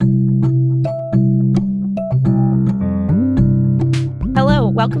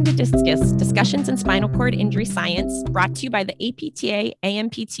Welcome to Discus, Discussions in Spinal Cord Injury Science, brought to you by the APTA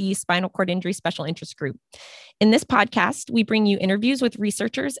AMPT Spinal Cord Injury Special Interest Group. In this podcast, we bring you interviews with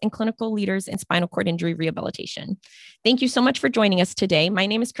researchers and clinical leaders in spinal cord injury rehabilitation. Thank you so much for joining us today. My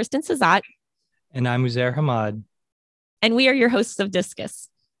name is Kristen Sazat. And I'm Uzair Hamad. And we are your hosts of Discus.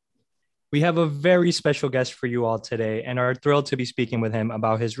 We have a very special guest for you all today and are thrilled to be speaking with him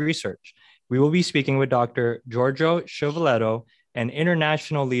about his research. We will be speaking with Dr. Giorgio Sciovaletto, an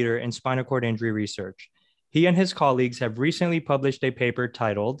international leader in spinal cord injury research. He and his colleagues have recently published a paper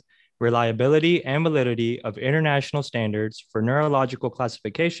titled Reliability and Validity of International Standards for Neurological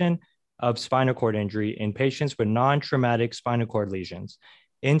Classification of Spinal Cord Injury in Patients with Non-Traumatic Spinal Cord Lesions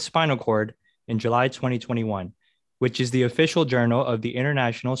in Spinal Cord in July 2021, which is the official journal of the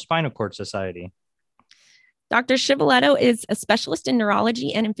International Spinal Cord Society. Dr. Sciovaletto is a specialist in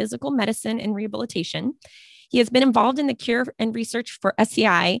neurology and in physical medicine and rehabilitation. He has been involved in the cure and research for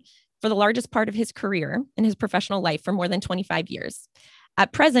SCI for the largest part of his career in his professional life for more than 25 years.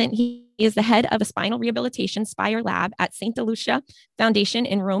 At present, he is the head of a spinal rehabilitation Spire lab at Santa Lucia Foundation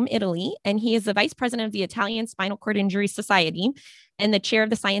in Rome, Italy, and he is the vice president of the Italian Spinal Cord Injury Society and the chair of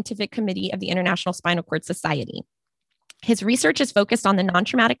the scientific committee of the International Spinal Cord Society. His research is focused on the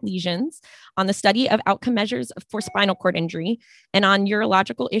non-traumatic lesions, on the study of outcome measures for spinal cord injury, and on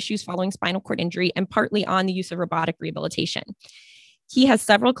neurological issues following spinal cord injury, and partly on the use of robotic rehabilitation. He has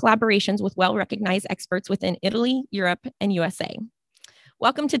several collaborations with well-recognized experts within Italy, Europe, and USA.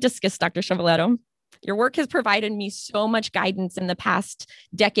 Welcome to Discus, Dr. Sciovaletto. Your work has provided me so much guidance in the past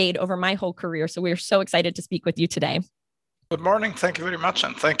decade over my whole career, so we are so excited to speak with you today. Good morning. Thank you very much.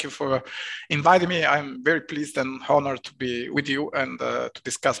 And thank you for inviting me. I'm very pleased and honored to be with you and to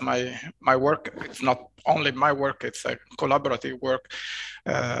discuss my work. It's not only my work, it's a collaborative work,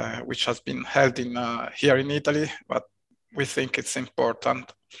 which has been held here in Italy, but we think it's important.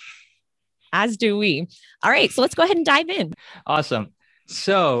 As do we. All right, so let's go ahead and dive in. Awesome.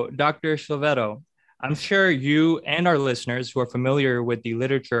 So, Dr. Sciovaletto, I'm sure you and our listeners who are familiar with the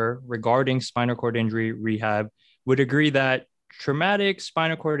literature regarding spinal cord injury rehab would agree that traumatic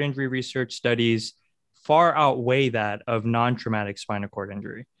spinal cord injury research studies far outweigh that of non-traumatic spinal cord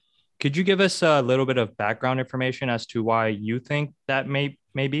injury. Could you give us a little bit of background information as to why you think that may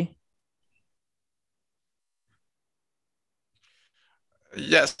be?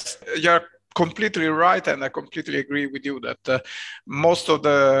 Yes, you're completely right, and I completely agree with you that most of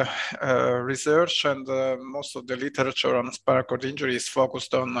the research and most of the literature on spinal cord injury is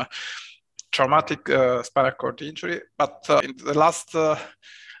focused on traumatic spinal cord injury, but in the last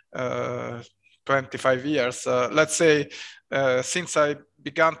 25 years, let's say, since I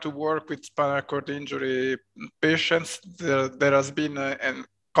began to work with spinal cord injury patients, there has been a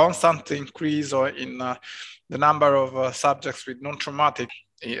constant increase in the number of subjects with non-traumatic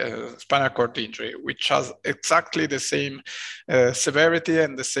spinal cord injury, which has exactly the same severity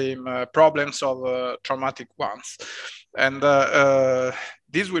and the same problems of traumatic ones. And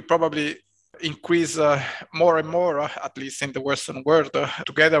this will probably increase more and more, at least in the Western world,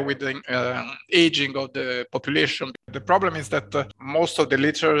 together with the aging of the population. The problem is that most of the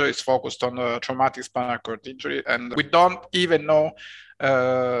literature is focused on traumatic spinal cord injury, and we don't even know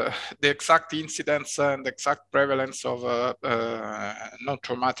the exact incidence and the exact prevalence of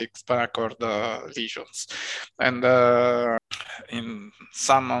non-traumatic spinal cord lesions. And in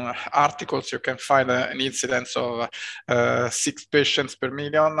some articles, you can find an incidence of 6 patients per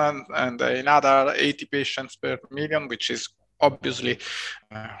million, and in other 80 patients per million, which is obviously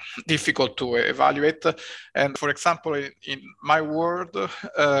difficult to evaluate. And for example, in my world,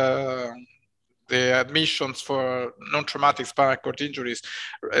 the admissions for non-traumatic spinal cord injuries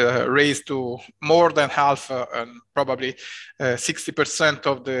raised to more than half and probably 60%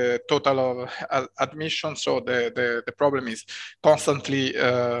 of the total of admissions. So the problem is constantly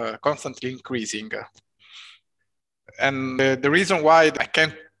increasing. And the reason why I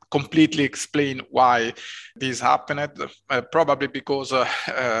can't completely explain why this happened, probably because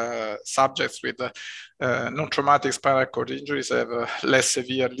subjects with non-traumatic spinal cord injuries have less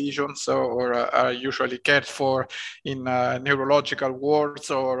severe lesions or are usually cared for in neurological wards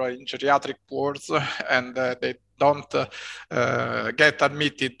or in geriatric wards, and they don't get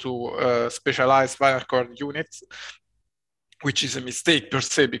admitted to specialized spinal cord units, which is a mistake per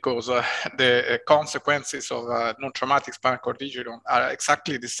se, because the consequences of non-traumatic spinal cord injury are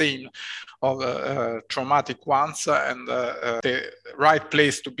exactly the same of traumatic ones, and the right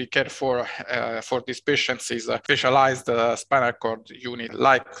place to be cared for these patients is a specialized spinal cord unit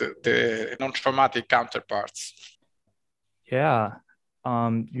like the non-traumatic counterparts. Yeah,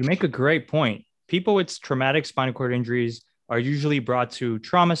 you make a great point. People with traumatic spinal cord injuries are usually brought to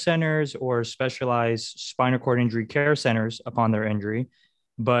trauma centers or specialized spinal cord injury care centers upon their injury.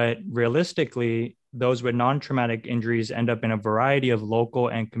 But realistically, those with non-traumatic injuries end up in a variety of local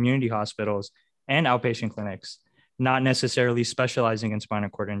and community hospitals and outpatient clinics, not necessarily specializing in spinal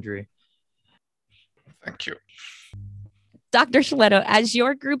cord injury. Thank you. Dr. Schelletto, as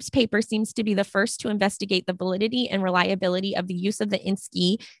your group's paper seems to be the first to investigate the validity and reliability of the use of the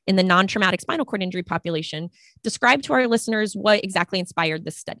INSCI in the non-traumatic spinal cord injury population, describe to our listeners what exactly inspired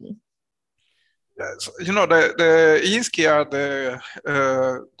this study. Yes, the INSCI are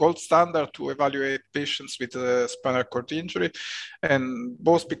the gold standard to evaluate patients with spinal cord injury, and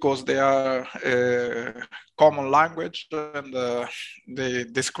both because they are common language and they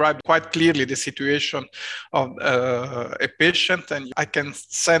describe quite clearly the situation of a patient, and I can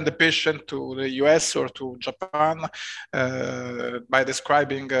send the patient to the US or to Japan by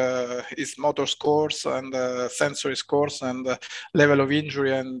describing his motor scores and sensory scores and level of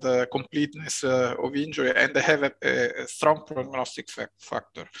injury and completeness of injury, and they have a strong prognostic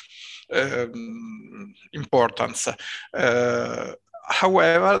factor importance.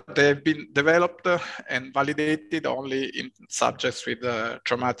 However, they've been developed and validated only in subjects with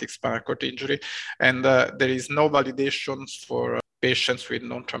traumatic spinal cord injury, and there is no validations for patients with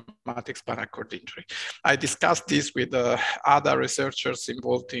non-traumatic spinal cord injury. I discussed this with other researchers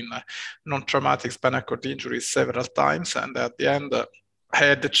involved in non-traumatic spinal cord injury several times, and at the end, I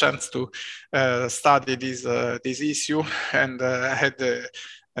had the chance to study this issue, and had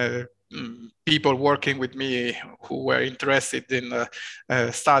people working with me who were interested in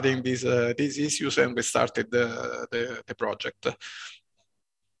studying these issues, and we started the project.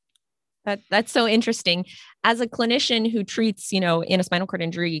 That's so interesting. As a clinician who treats, in a spinal cord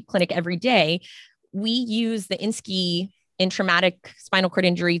injury clinic every day, we use the INSCI in traumatic spinal cord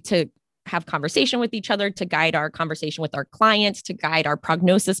injury to have conversation with each other, to guide our conversation with our clients, to guide our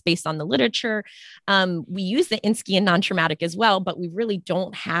prognosis based on the literature. We use the INSCI in non-traumatic as well, but we really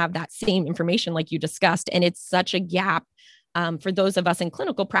don't have that same information like you discussed. And it's such a gap for those of us in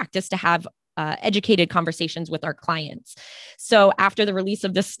clinical practice to have educated conversations with our clients. So after the release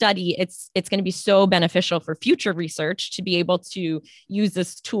of this study, it's going to be so beneficial for future research to be able to use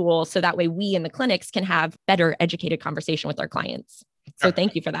this tool so that way we in the clinics can have better educated conversation with our clients. So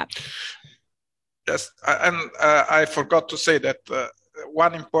thank you for that. Yes, and I forgot to say that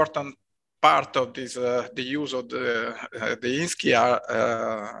one important part of this, the use of the INSCI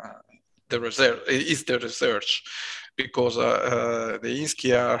are the research, because the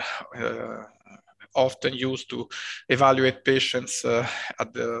INSCI are often used to evaluate patients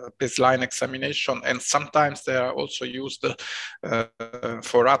at the baseline examination, and sometimes they are also used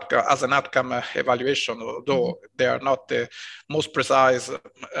for as an outcome evaluation, although they are not the most precise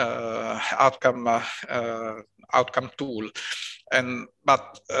outcome tool.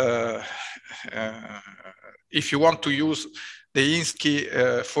 But if you want to use the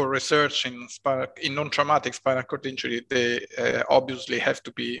INSCI for research in non-traumatic spinal cord injury, they obviously have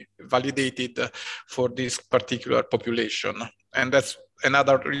to be validated for this particular population. And that's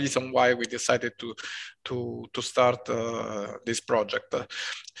another reason why we decided to start this project.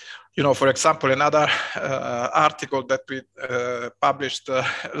 For example, another article that we published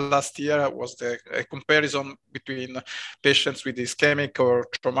last year was a comparison between patients with ischemic or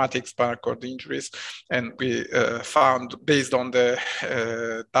traumatic spinal cord injuries. And we found, based on the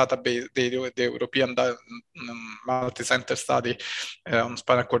database, the European multi-center study on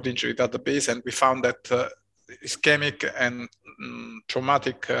spinal cord injury database, and we found that ischemic and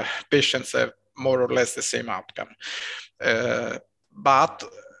traumatic patients have more or less the same outcome. But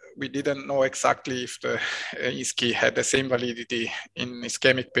we didn't know exactly if the INSCI had the same validity in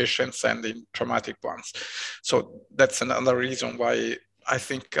ischemic patients and in traumatic ones. So that's another reason why I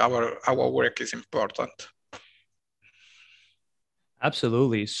think our work is important.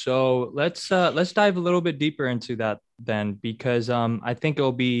 Absolutely. So let's dive a little bit deeper into that then, because I think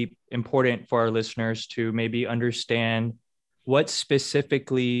it'll be important for our listeners to maybe understand what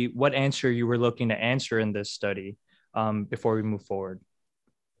answer you were looking to answer in this study before we move forward.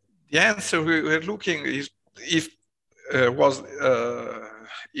 The answer we were looking is if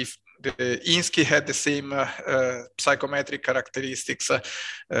the INSCI had the same psychometric characteristics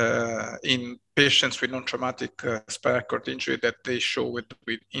in patients with non-traumatic spinal cord injury that they show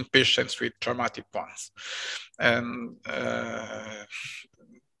in patients with traumatic ones. And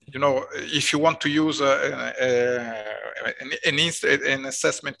if you want to use an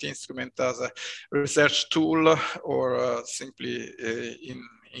assessment instrument as a research tool, or simply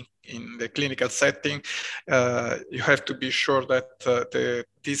in the clinical setting, you have to be sure that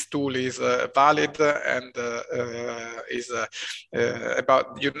this tool is valid and is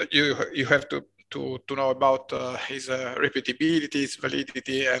about you have to know about his repeatability, his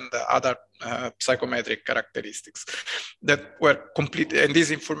validity, and other psychometric characteristics that were complete. And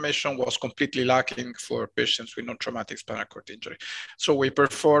this information was completely lacking for patients with non-traumatic spinal cord injury. So we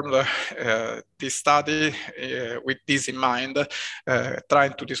performed this study with this in mind,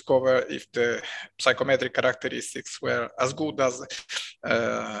 trying to discover if the psychometric characteristics were as good as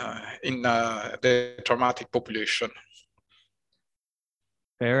in the traumatic population.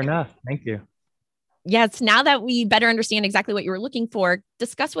 Fair enough. Thank you. Yes, now that we better understand exactly what you were looking for,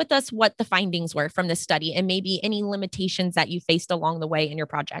 discuss with us what the findings were from this study and maybe any limitations that you faced along the way in your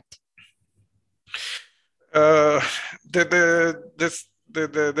project. The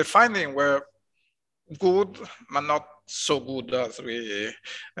findings were good, but not so good as we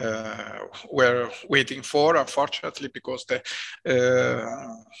were waiting for, unfortunately, because the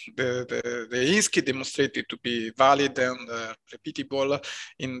INSCI demonstrated to be valid and repeatable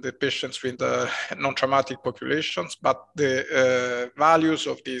in the patients with non-traumatic populations, but the values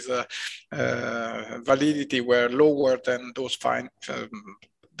of this validity were lower than those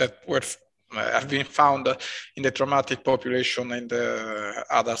that were have been found in the traumatic population in the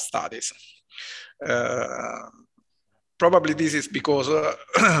other studies. Probably this is because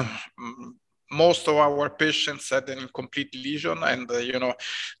most of our patients had an incomplete lesion, and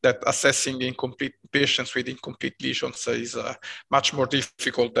that assessing incomplete patients with incomplete lesions is much more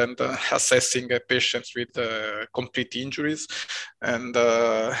difficult than assessing patients with complete injuries. And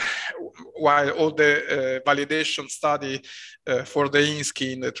while all the validation study for the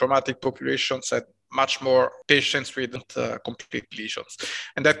INSCI in the traumatic populations had much more patients with complete lesions.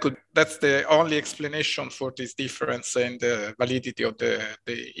 And that's the only explanation for this difference in the validity of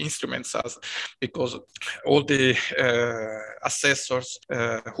the instruments, because all the assessors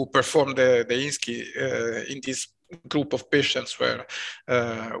who performed the INSCI in this group of patients were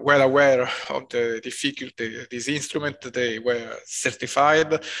well aware of the difficulty of this instrument. They were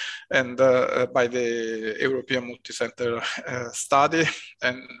certified and by the European Multicenter study,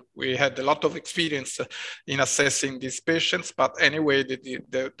 and we had a lot of experience in assessing these patients. But anyway,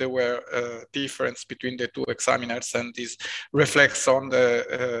 there were difference between the two examiners, and this reflects on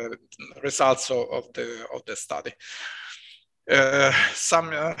the results of the study.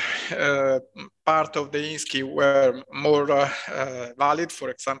 Some part of the INSCI were more valid, for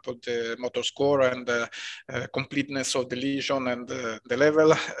example, the motor score and the completeness of the lesion and the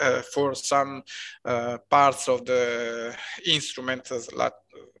level. For some parts of the instrument, like,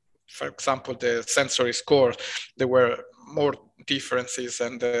 for example, the sensory score, there were more differences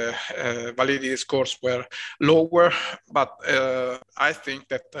and the validity scores were lower. But I think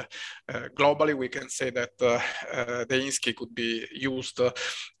that globally we can say that the INSCI could be used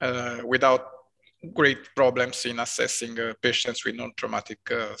without great problems in assessing patients with non-traumatic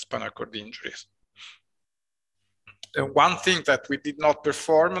spinal cord injuries. One thing that we did not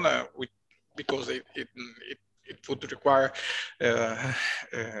perform because it would require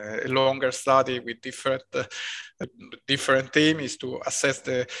a longer study with different aim, is to assess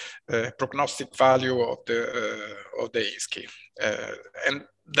the prognostic value of the INSCI. And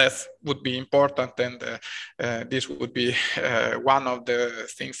that would be important, and this would be one of the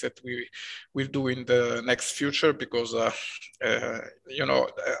things that we will do in the next future, because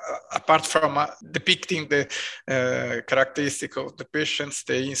apart from depicting the characteristic of the patients,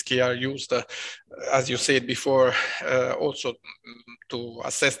 the INSCI are used, as you said before, also to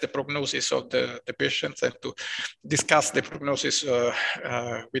assess the prognosis of the patients and to discuss the prognosis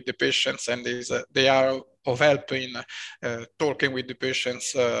with the patients, and they are of help in talking with the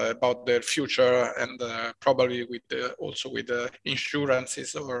patients about their future, and probably also with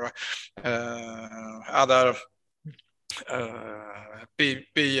insurances or other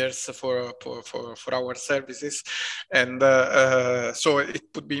payers for our services. And so it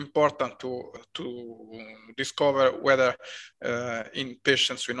would be important to discover whether in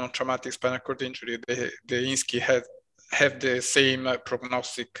patients with non-traumatic spinal cord injury the INSCI have the same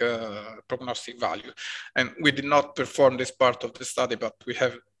prognostic value. And we did not perform this part of the study, but we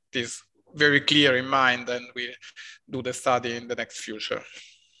have this very clear in mind, and we do the study in the next future.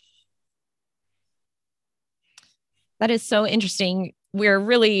 That is so interesting. We're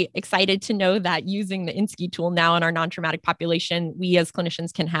really excited to know that using the INSCI tool now in our non-traumatic population, we as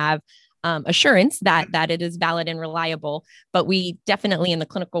clinicians can have assurance that it is valid and reliable. But we definitely in the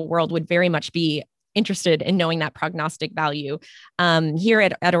clinical world would very much be interested in knowing that prognostic value. Here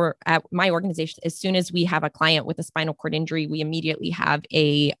at my organization, as soon as we have a client with a spinal cord injury, we immediately have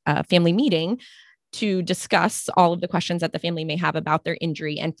a family meeting to discuss all of the questions that the family may have about their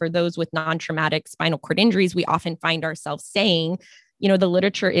injury. And for those with non-traumatic spinal cord injuries, we often find ourselves saying, the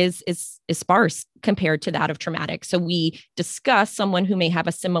literature is sparse compared to that of traumatic. So we discuss someone who may have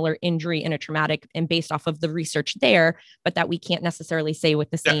a similar injury in a traumatic and based off of the research there, but that we can't necessarily say with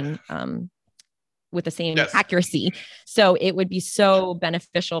the same Yes. accuracy. So it would be so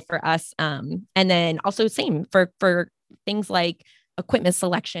beneficial for us. And then also same for things like equipment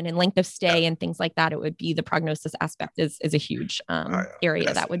selection and length of stay and things like that. It would be the prognosis aspect is a huge area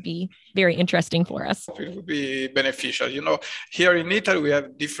yes. that would be very interesting for us. It would be beneficial. Here in Italy, we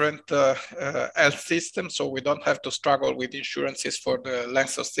have different health systems, so we don't have to struggle with insurances for the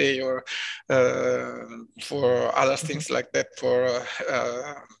length of stay or for other things like that, for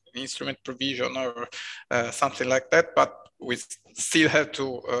instrument provision or something like that. But we still have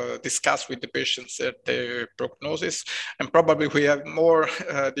to discuss with the patients their prognosis, and probably we have more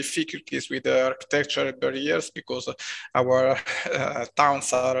difficulties with the architectural barriers because our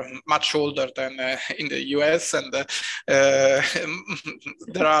towns are much older than in the US, and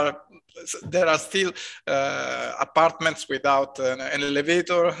there are still apartments without an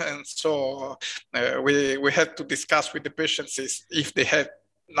elevator, and so we have to discuss with the patients if they have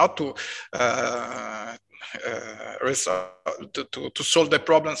not to solve the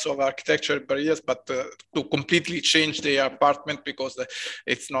problems of architectural barriers, but to completely change the apartment because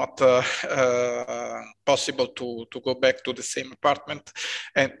it's not possible to go back to the same apartment.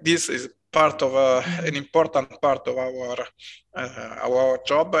 And this is part of an important part of our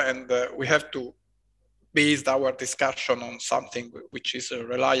job, and we have to base our discussion on something which is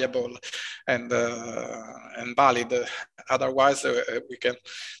reliable and valid. Otherwise, we can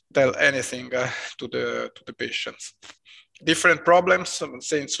tell anything to the patients. Different problems,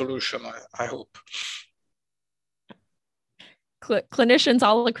 same solution, I hope. Clinicians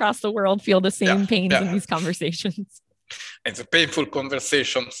all across the world feel the same pains in these conversations. It's a painful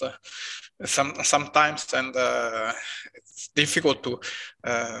conversations sometimes, and it's difficult to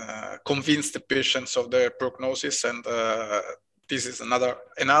convince the patients of their prognosis, and this is another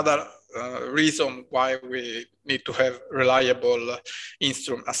reason why we need to have reliable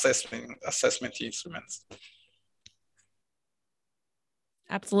assessment instruments.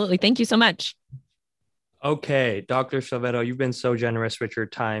 Absolutely. Thank you so much. Okay, Dr. Slovetto, you've been so generous with your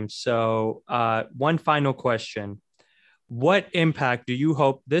time. So one final question. What impact do you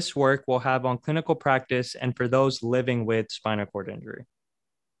hope this work will have on clinical practice and for those living with spinal cord injury?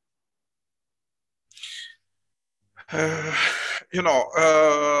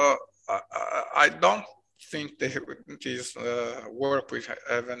 I don't think this work will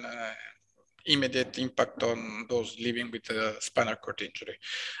have an immediate impact on those living with a spinal cord injury.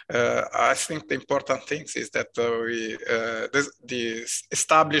 I think the important thing is that we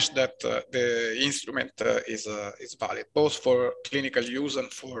establish that the instrument is valid, both for clinical use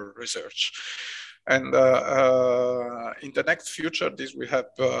and for research. And in the next future, this will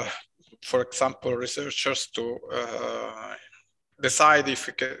help, for example, researchers to decide if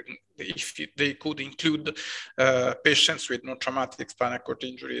they could include patients with non-traumatic spinal cord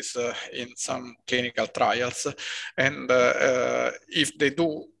injuries in some clinical trials. And if they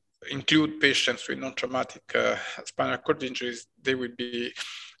do include patients with non-traumatic spinal cord injuries, they will be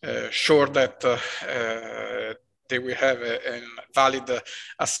sure that they will have a valid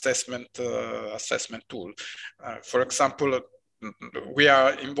assessment tool. For example, we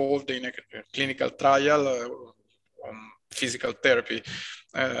are involved in a clinical trial on physical therapy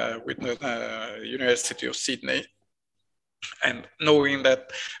with the University of Sydney, and knowing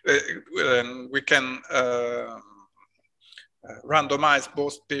that we can randomize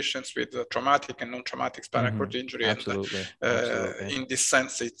both patients with traumatic and non-traumatic spinal cord injury. Absolutely. And in this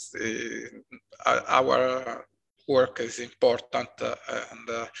sense, it's our work is important,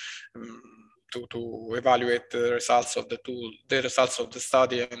 and to evaluate the results of the tool, the results of the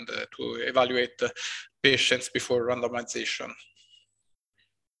study, and to evaluate patients before randomization.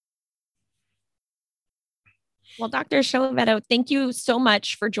 Well, Dr. Slovetto, thank you so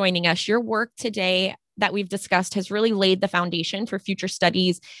much for joining us. Your work today that we've discussed has really laid the foundation for future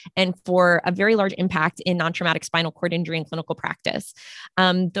studies and for a very large impact in non-traumatic spinal cord injury and clinical practice.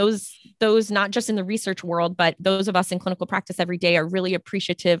 Those not just in the research world, but those of us in clinical practice every day are really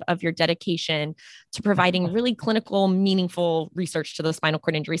appreciative of your dedication to providing really clinical, meaningful research to the spinal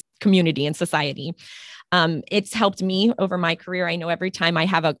cord injury community and society. It's helped me over my career. I know every time I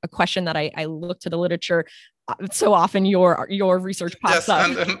have a question that I look to the literature, so often your research pops up.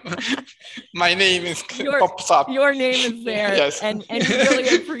 And my name pops up. Your name is there. Yes. And we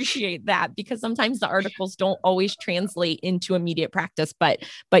really appreciate that, because sometimes the articles don't always translate into immediate practice, but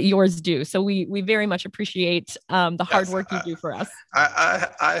yours do. So we very much appreciate the hard work you do for us.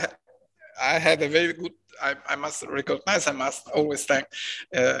 I had a very good, I must recognize, I must always thank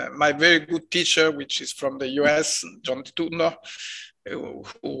my very good teacher, which is from the US, John DiTuno, who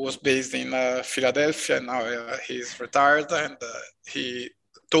was based in Philadelphia. Now he's retired, and he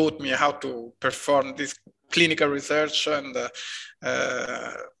taught me how to perform this clinical research, and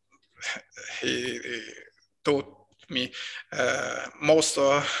he taught me most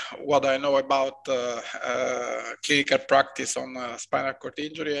of what I know about clinical practice on spinal cord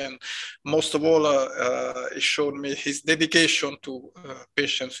injury, and most of all, he showed me his dedication to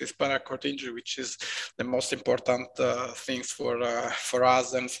patients with spinal cord injury, which is the most important things for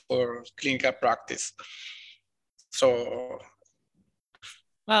us and for clinical practice. So,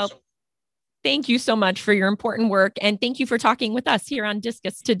 well, thank you so much for your important work. And thank you for talking with us here on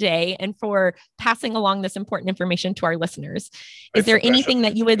Discus today, and for passing along this important information to our listeners. Is there anything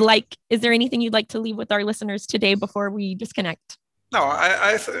that you would like, you'd like to leave with our listeners today before we disconnect? No,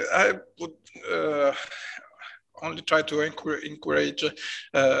 I would only try to encourage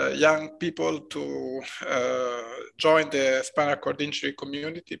young people to join the spinal cord injury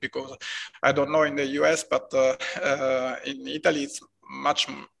community, because I don't know in the US, but in Italy, it's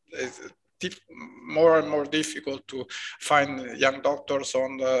more and more difficult to find young doctors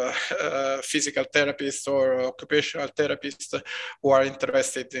on physical therapists or occupational therapists who are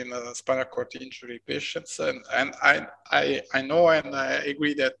interested in spinal cord injury patients. And I know, and I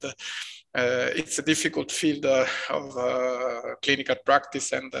agree that it's a difficult field of clinical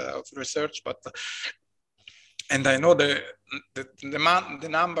practice and of research, and I know the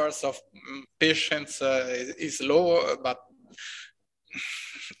numbers of patients is low, but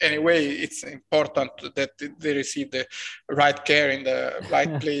anyway, it's important that they receive the right care in the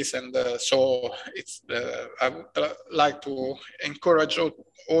right place, and so it's. I would like to encourage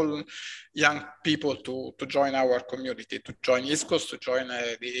all young people to join our community, to join ISCOS, to join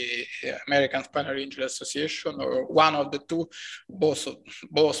the American Spinal Injury Association, or one of the two. Both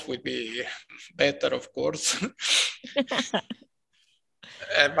will be better, of course.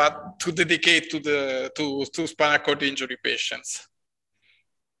 But to dedicate to spinal cord injury patients.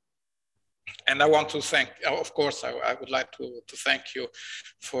 And I want to thank, of course, I would like to thank you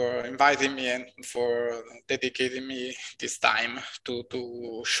for inviting me and for dedicating me this time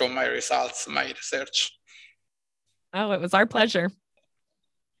to show my results, my research. Oh, it was our pleasure.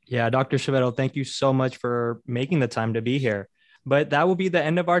 Yeah, Dr. Schiavetto, thank you so much for making the time to be here. But that will be the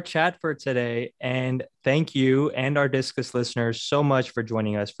end of our chat for today. And thank you and our Discus listeners so much for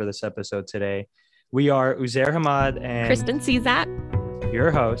joining us for this episode today. We are Uzair Hamad and Kristen Czizat,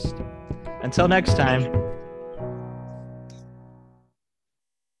 your host. Until next time.